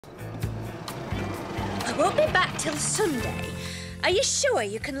won't be back till Sunday. Are you sure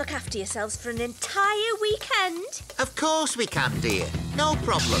you can look after yourselves for an entire weekend? Of course we can, dear. No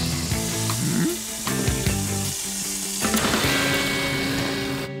problem.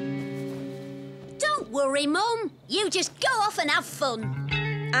 Don't worry, Mum. You just go off and have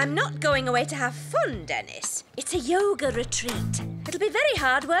fun. I'm not going away to have fun, Dennis. It's a yoga retreat. It'll be very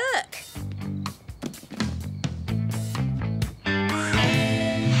hard work.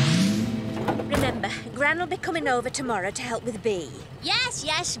 Remember, Gran will be coming over tomorrow to help with Bee.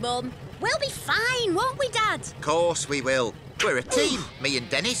 Yes, Mum. We'll be fine, won't we, Dad? Of course we will. We're a team, me and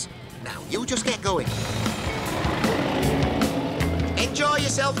Dennis. Now, you just get going. Enjoy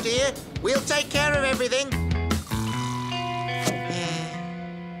yourself, dear. We'll take care of everything.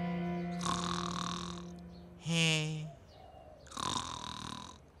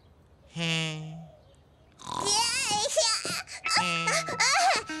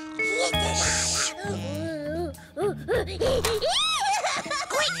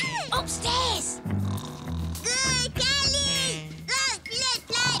 Quick, upstairs!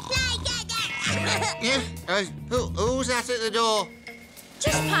 Who's that at the door?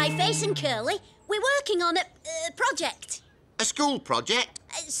 Just Pieface and Curly. We're working on a project. A school project?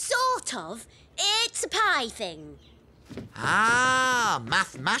 Sort of. It's a pie thing. Ah,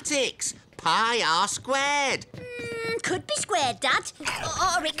 mathematics. Pi r squared. Could be squared, Dad.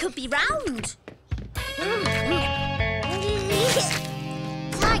 Or it could be round.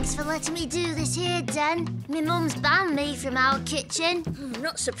 Thanks for letting me do this here, Den. My mum's banned me from our kitchen.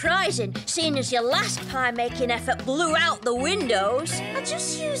 Not surprising, seeing as your last pie-making effort blew out the windows. I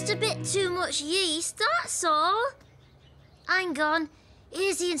just used a bit too much yeast, that's all. Hang on,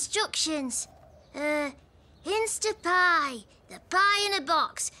 here's the instructions. Instapie, the pie in a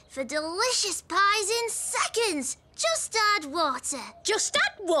box for delicious pies in seconds. Just add water. Just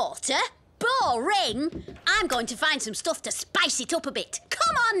add water? Boring. I'm going to find some stuff to spice it up a bit.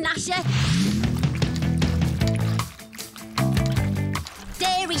 Come on, Gnasher.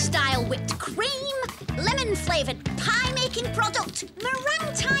 Dairy-style whipped cream, lemon-flavoured pie-making product,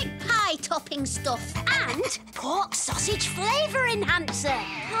 meringue-type pie topping stuff, and pork sausage flavour enhancer.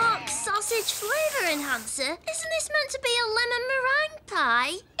 Pork sausage flavour enhancer? Isn't this meant to be a lemon meringue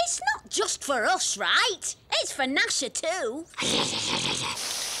pie? It's not just for us, right? It's for Gnasher too.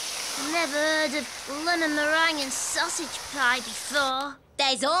 Never heard of lemon meringue and sausage pie before.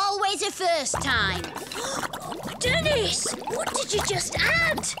 There's always a first time. Dennis, what did you just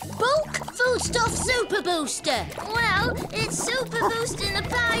add? Bulk foodstuff super booster. Well, it's super boosting the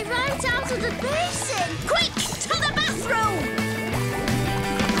pie right out of the basin. Quick, to the bathroom!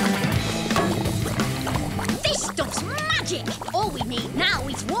 This stuff's magic. All we need now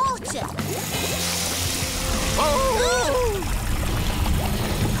is water. Oh!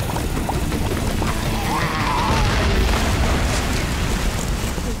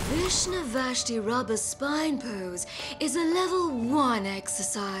 Vishnavashti rubber spine pose is a level 1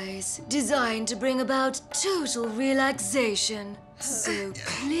 exercise designed to bring about total relaxation. So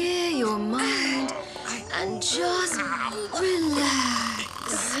clear your mind and just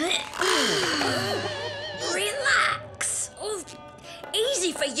relax. Relax. Oh,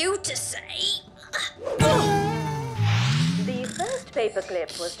 easy for you to say. The first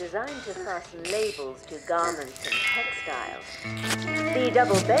paperclip was designed to fasten labels to garments and textiles. The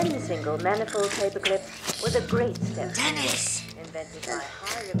double bend single manifold paperclip was a great step. Dennis! Invented by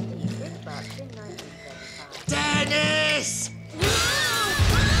Hiram T. Fitzbach in 1935. Dennis!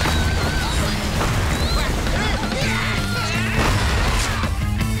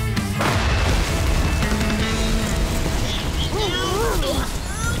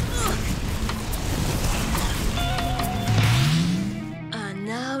 And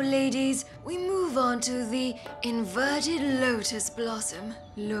now, ladies, we move on to the inverted lotus blossom.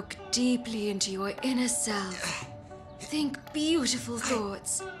 Look deeply into your inner self. Think beautiful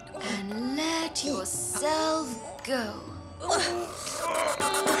thoughts and let yourself go.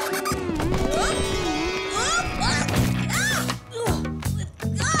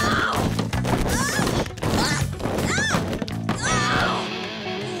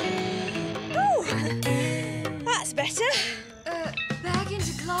 That's better. Back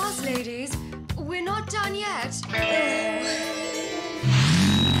into class, ladies. We're not done yet.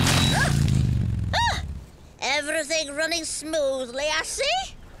 Everything running smoothly, I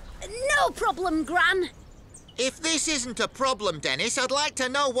see. No problem, Gran. If this isn't a problem, Dennis, I'd like to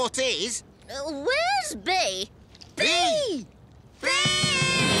know what is. Where's Bee? Bee!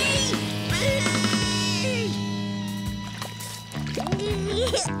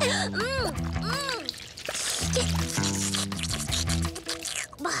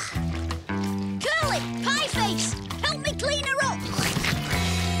 Curly, pie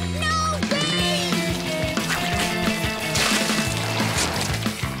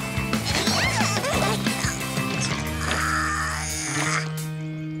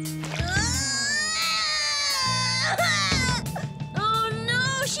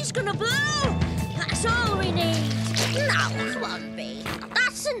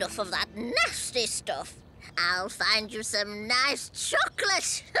enough of that nasty stuff. I'll find you some nice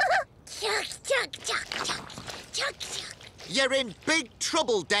chocolate. Chuck, chuck, chuck, chuck, chuck, chuck. You're in big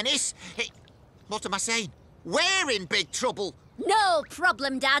trouble, Dennis. What am I saying? We're in big trouble. No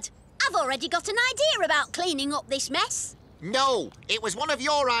problem, Dad. I've already got an idea about cleaning up this mess. No, it was one of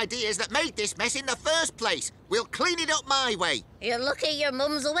your ideas that made this mess in the first place. We'll clean it up my way. You're lucky your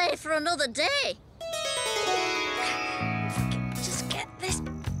mum's away for another day. Just get this.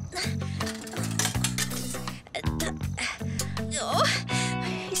 Oh,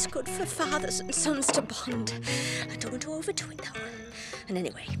 it's good for fathers and sons to bond. I don't want to overdo it, though. And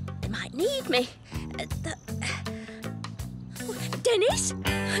anyway, they might need me. Dennis,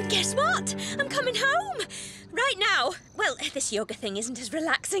 guess what? I'm coming home. Right now. Well, this yoga thing isn't as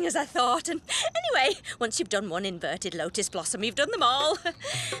relaxing as I thought. And anyway, once you've done one inverted lotus blossom, you've done them all. So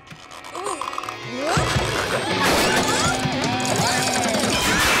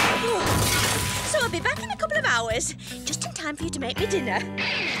I'll be back in a couple of hours, just in time for you to make me dinner.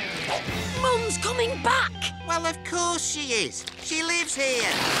 Mum's coming back! Well, of course she is. She lives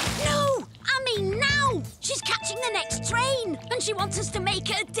here. No! I mean now! She's catching the next train, and she wants us to make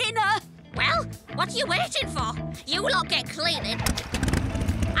her dinner. Well, what are you waiting for? You lot get cleaning.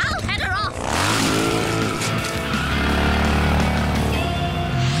 I'll head her off.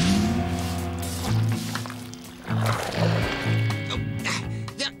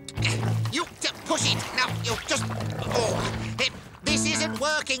 You push it. Now, you just... Oh, this isn't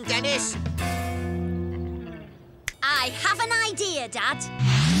working, Dennis. I have an idea, Dad.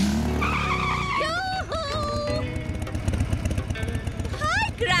 Yoo-hoo! Hi,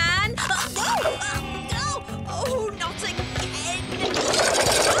 Gran. Oh, not again.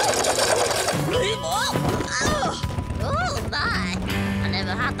 Oh, my. I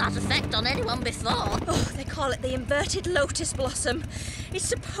never had that effect on anyone before. Oh, they call it the inverted lotus blossom. It's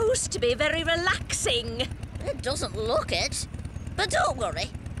supposed to be very relaxing. It doesn't look it. But don't worry,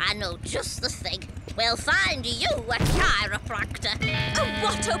 I know just the thing. We'll find you a chiropractor. A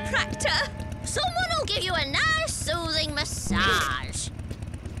watopractor? Someone will give you a nice soothing massage.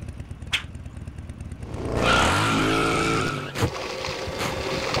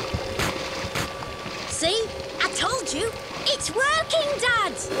 See? I told you. It's working,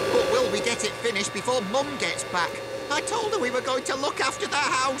 Dad. But will we get it finished before Mum gets back? I told her we were going to look after the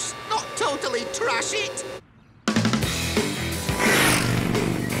house, not totally trash it.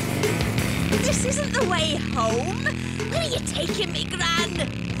 This isn't the way home. Where are you taking me, Gran?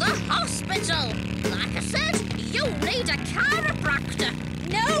 The hospital. Like I said, you need a chiropractor.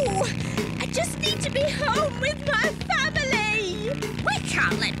 No! I just need to be home with my family. We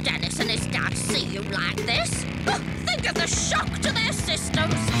can't let Dennis and his dad see you like this. Think of the shock to their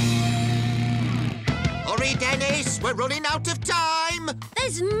systems. Hurry, Dennis. We're running out of time.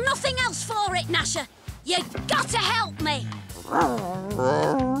 There's nothing else for it, Gnasher. You got to help me.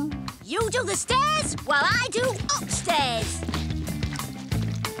 You do the stairs while I do upstairs.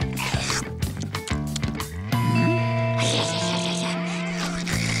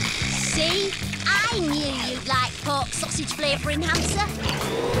 See? I knew you'd like pork sausage flavour enhancer.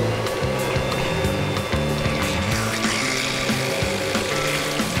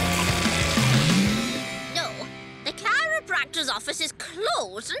 No, the chiropractor's office is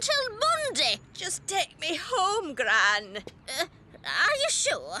closed until Monday. Just take me home, Gran. Are you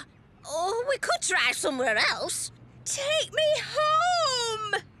sure? Oh, we could try somewhere else. Take me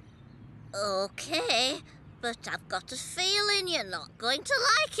home! Okay, but I've got a feeling you're not going to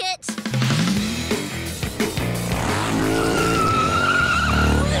like it.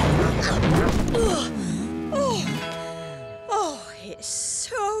 Oh, it's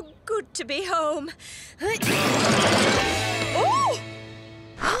so good to be home.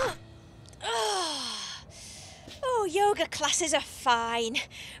 Oh, yoga classes are fine,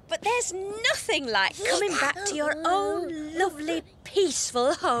 but there's nothing like coming back to your own lovely,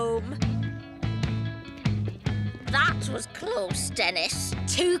 peaceful home. That was close, Dennis.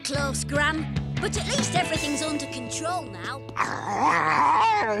 Too close, Gran. But at least everything's under control now.